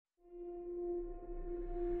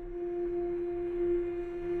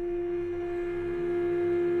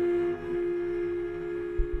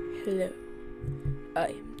Hello, I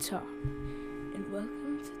am Tom, and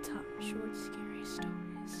welcome to Tom Short Scary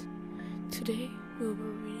Stories. Today, we'll be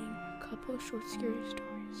reading a couple of short scary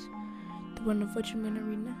stories. The one of which I'm going to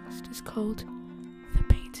read next is called The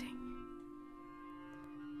Painting.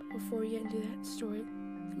 But before we get into that story,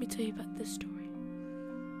 let me tell you about this story.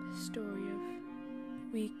 The story of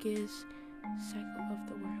the week is Cycle of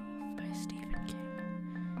the Werewolf by Stephen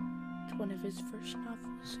King. It's one of his first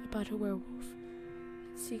novels about a werewolf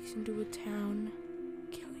that seeks into a town,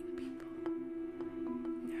 killing people.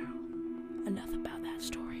 Now, enough about that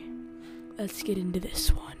story. Let's get into this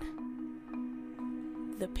one.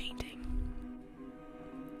 The Painting.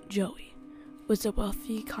 Joey was a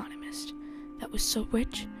wealthy economist that was so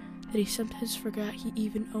rich that he sometimes forgot he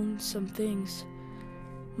even owned some things.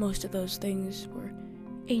 Most of those things were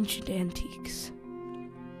ancient antiques.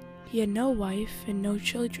 He had no wife and no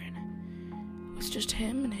children. It was just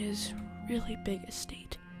him and his really big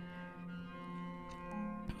estate.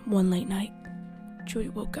 One late night, Joey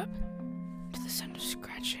woke up to the sound of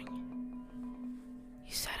scratching.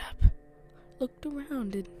 He sat up, looked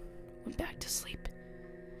around, and went back to sleep.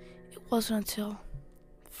 It wasn't until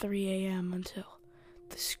 3 a.m. until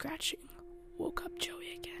the scratching woke up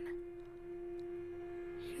Joey again.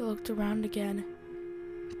 He looked around again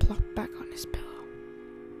and plopped back on his pillow.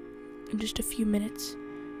 In just a few minutes,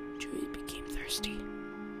 Joey became thirsty.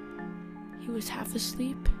 He was half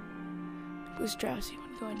asleep and was drowsy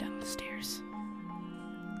when going down the stairs.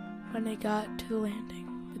 When they got to the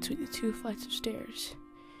landing between the two flights of stairs,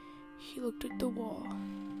 he looked at the wall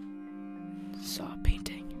and saw a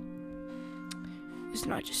painting. It was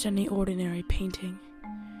not just any ordinary painting,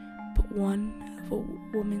 but one of a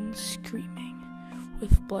woman screaming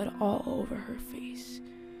with blood all over her face,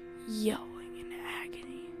 yelling in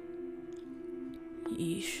agony.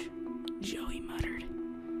 "Yeesh," Joey muttered.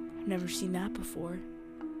 "I've never seen that before."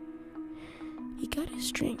 He got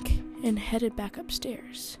his drink and headed back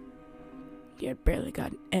upstairs. He had barely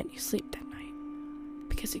gotten any sleep that night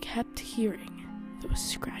because he kept hearing those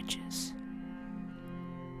scratches.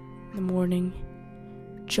 In the morning,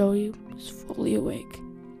 Joey was fully awake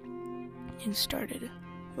and started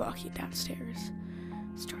walking downstairs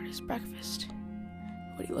to start his breakfast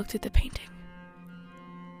when he looked at the painting.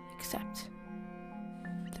 Except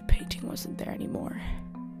the painting wasn't there anymore.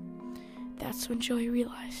 That's when Joey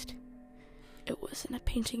realized it wasn't a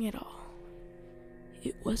painting at all.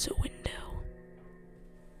 It was a window.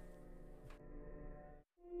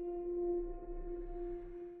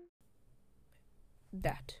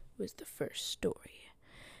 That was the first story.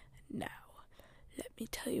 Now, let me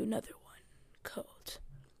tell you another one called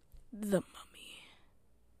The Mummy.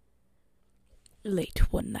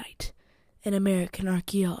 Late one night, an American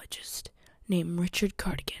archaeologist named Richard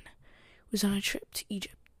Cardigan was on a trip to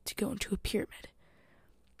Egypt to go into a pyramid.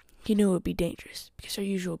 He knew it would be dangerous because there are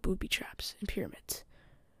usual booby traps in pyramids.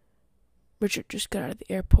 Richard just got out of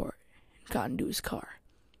the airport and got into his car.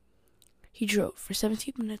 He drove for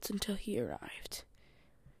 17 minutes until he arrived.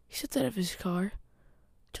 He stepped out of his car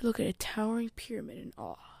to look at a towering pyramid in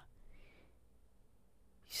awe.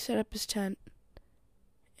 He set up his tent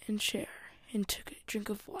and chair and took a drink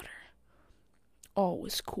of water. All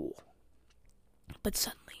was cool. But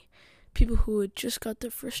suddenly, people who had just got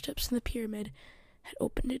their first steps in the pyramid had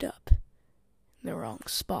opened it up in the wrong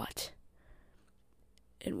spot,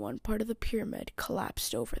 and one part of the pyramid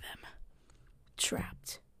collapsed over them,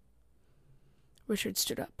 trapped. Richard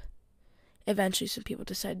stood up. Eventually, some people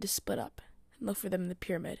decided to split up and look for them in the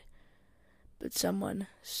pyramid, but someone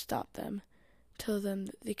stopped them, told them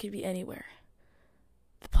that they could be anywhere.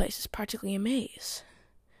 The place is practically a maze.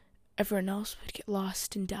 Everyone else would get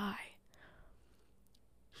lost and die.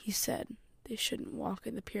 He said they shouldn't walk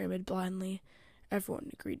in the pyramid blindly. Everyone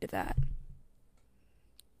agreed to that.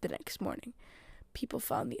 The next morning, people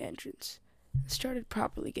found the entrance and started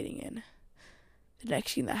properly getting in. The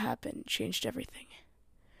next thing that happened changed everything.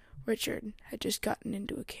 Richard had just gotten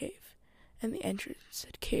into a cave, and the entrance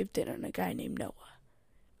had caved in on a guy named Noah.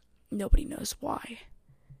 Nobody knows why.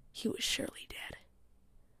 He was surely dead.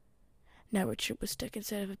 Now Richard was stuck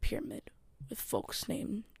inside of a pyramid with folks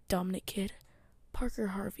named Dominic Kidd, Parker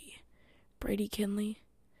Harvey, Brady Kinley,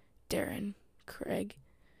 Darren, Craig,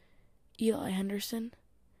 Eli Henderson,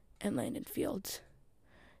 and Landon Fields.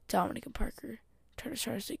 Dominic and Parker tried as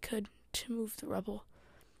hard as they could to move the rubble,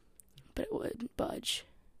 but it wouldn't budge.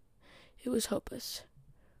 It was hopeless.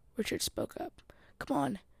 Richard spoke up. "Come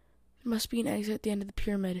on, there must be an exit at the end of the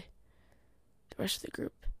pyramid." The rest of the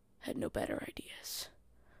group had no better ideas.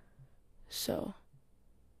 So,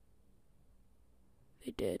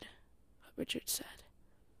 they did what Richard said.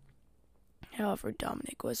 However,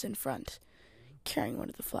 Dominic was in front. carrying one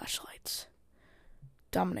of the flashlights.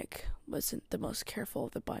 Dominic wasn't the most careful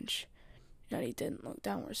of the bunch, yet he didn't look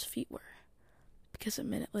down where his feet were, because a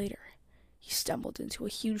minute later, he stumbled into a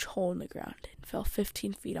huge hole in the ground and fell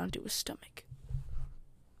 15 feet onto his stomach.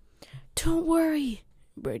 "Don't worry,"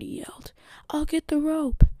 Brady yelled. "I'll get the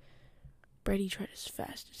rope." Brady tried as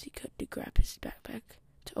fast as he could to grab his backpack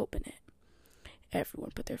to open it.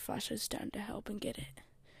 Everyone put their flashlights down to help and get it.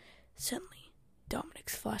 Suddenly,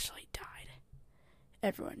 Dominic's flashlight died.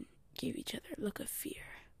 Everyone gave each other a look of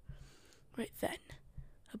fear. Right then,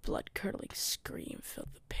 a blood-curdling scream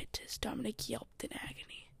filled the pit as Dominic yelped in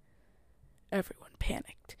agony. Everyone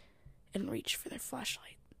panicked and reached for their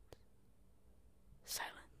flashlight.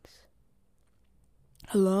 Silence.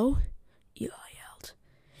 "Hello?" Eli yelled.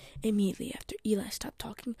 Immediately after Eli stopped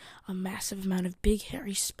talking, a massive amount of big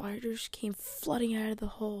hairy spiders came flooding out of the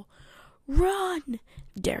hole. "Run!"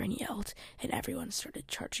 Darren yelled, and everyone started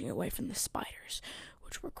charging away from the spiders,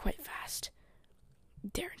 which were quite fast.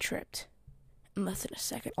 Darren tripped. In less than a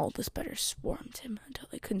second, all the spiders swarmed him until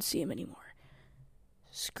they couldn't see him anymore.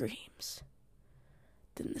 Screams.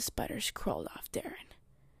 Then the spiders crawled off Darren,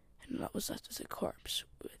 and what was left was a corpse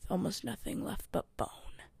with almost nothing left but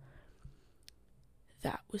bone.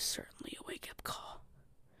 That was certainly a wake-up call.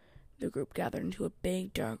 The group gathered into a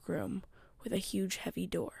big, dark room with a huge, heavy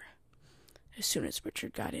door. As soon as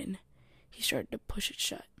Richard got in, he started to push it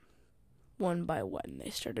shut. One by one, they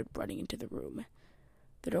started running into the room.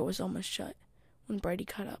 The door was almost shut when Brady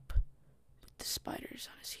caught up with the spiders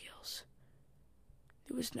on his heels.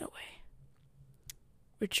 There was no way.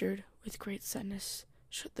 Richard, with great sadness,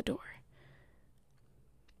 shut the door.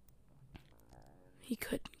 He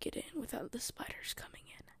couldn't get in without the spiders coming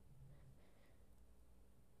in.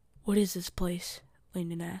 "What is this place?"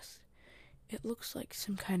 Landon asked. "It looks like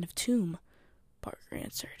some kind of tomb," Parker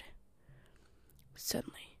answered.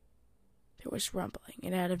 Suddenly, there was rumbling,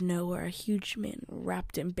 and out of nowhere, a huge man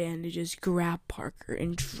wrapped in bandages grabbed Parker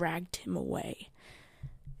and dragged him away.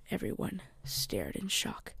 Everyone stared in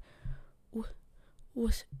shock. What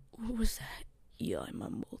was that?" Eli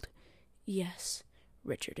mumbled. "Yes,"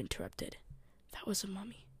 Richard interrupted. "That was a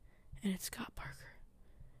mummy, and it's got Parker."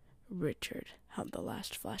 Richard held the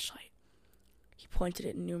last flashlight. He pointed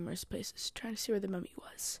it in numerous places, trying to see where the mummy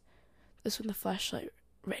was. That's when the flashlight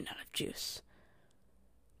ran out of juice.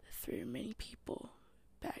 The three remaining people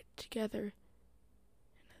backed together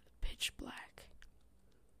in the pitch black.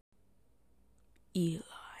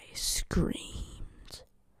 Eli screamed.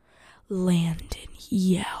 Landon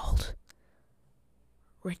yelled.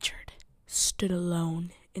 Richard stood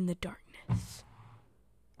alone in the darkness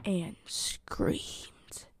and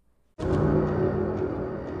screamed.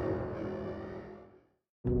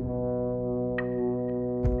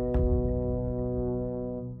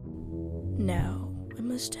 Now, I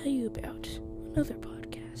must tell you about another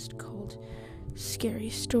podcast called Scary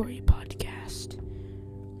Story Podcast.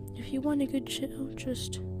 If you want a good show,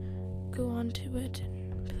 just go on to it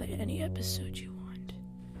and play any episode you want.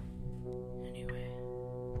 Anyway,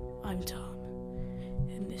 I'm Tom,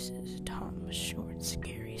 and this is Tom's Short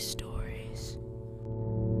Scary Story.